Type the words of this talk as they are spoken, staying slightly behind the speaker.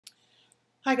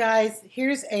Hi guys,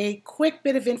 here's a quick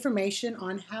bit of information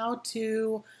on how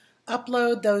to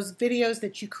upload those videos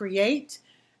that you create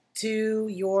to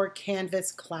your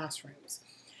Canvas classrooms.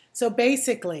 So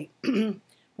basically,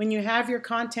 when you have your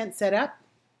content set up,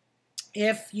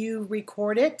 if you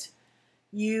record it,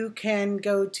 you can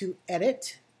go to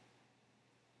Edit.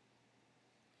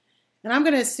 And I'm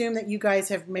going to assume that you guys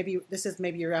have maybe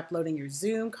you're uploading your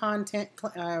Zoom content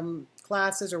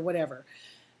classes or whatever.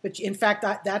 But in fact,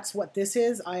 that's what this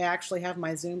is. I actually have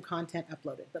my Zoom content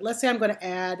uploaded. But let's say I'm going to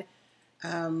add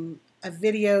a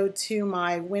video to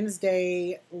my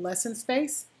Wednesday lesson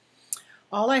space.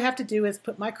 All I have to do is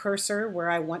put my cursor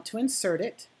where I want to insert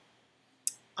it.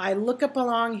 I look up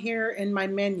along here in my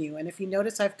menu, and if you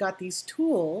notice, I've got these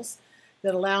tools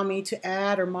that allow me to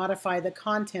add or modify the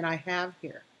content I have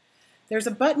here. There's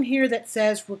a button here that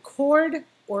says Record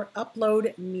or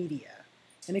Upload Media.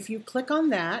 And if you click on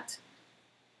that,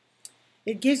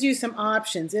 it gives you some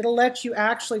options. It'll let you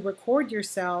actually record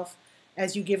yourself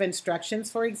as you give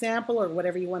instructions, for example, or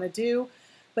whatever you want to do.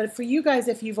 But for you guys,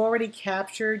 if you've already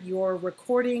captured your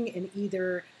recording in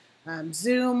either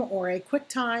Zoom or a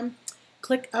Quicktime,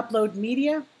 click Upload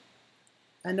Media.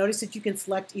 And notice that you can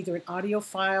select either an audio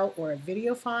file or a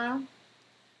video file.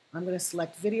 I'm going to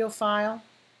select video file.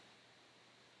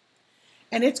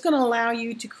 And it's going to allow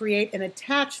you to create an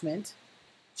attachment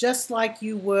just like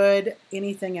you would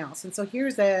anything else. And so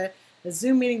here's a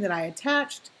Zoom meeting that I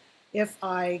attached. If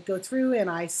I go through and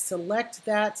I select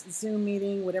that Zoom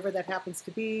meeting, whatever that happens to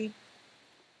be,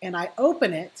 and I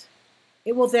open it,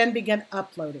 it will then begin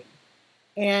uploading.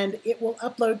 And it will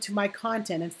upload to my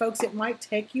content. And folks, it might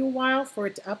take you a while for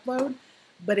it to upload,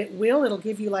 but it will. It'll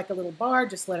give you like a little bar,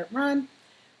 just let it run.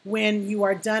 When you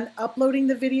are done uploading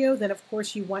the video, then of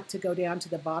course you want to go down to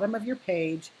the bottom of your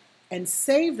page and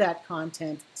save that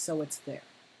content so it's there.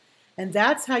 And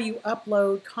that's how you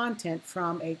upload content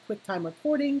from a QuickTime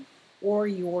recording or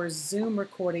your Zoom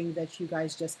recording that you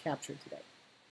guys just captured today.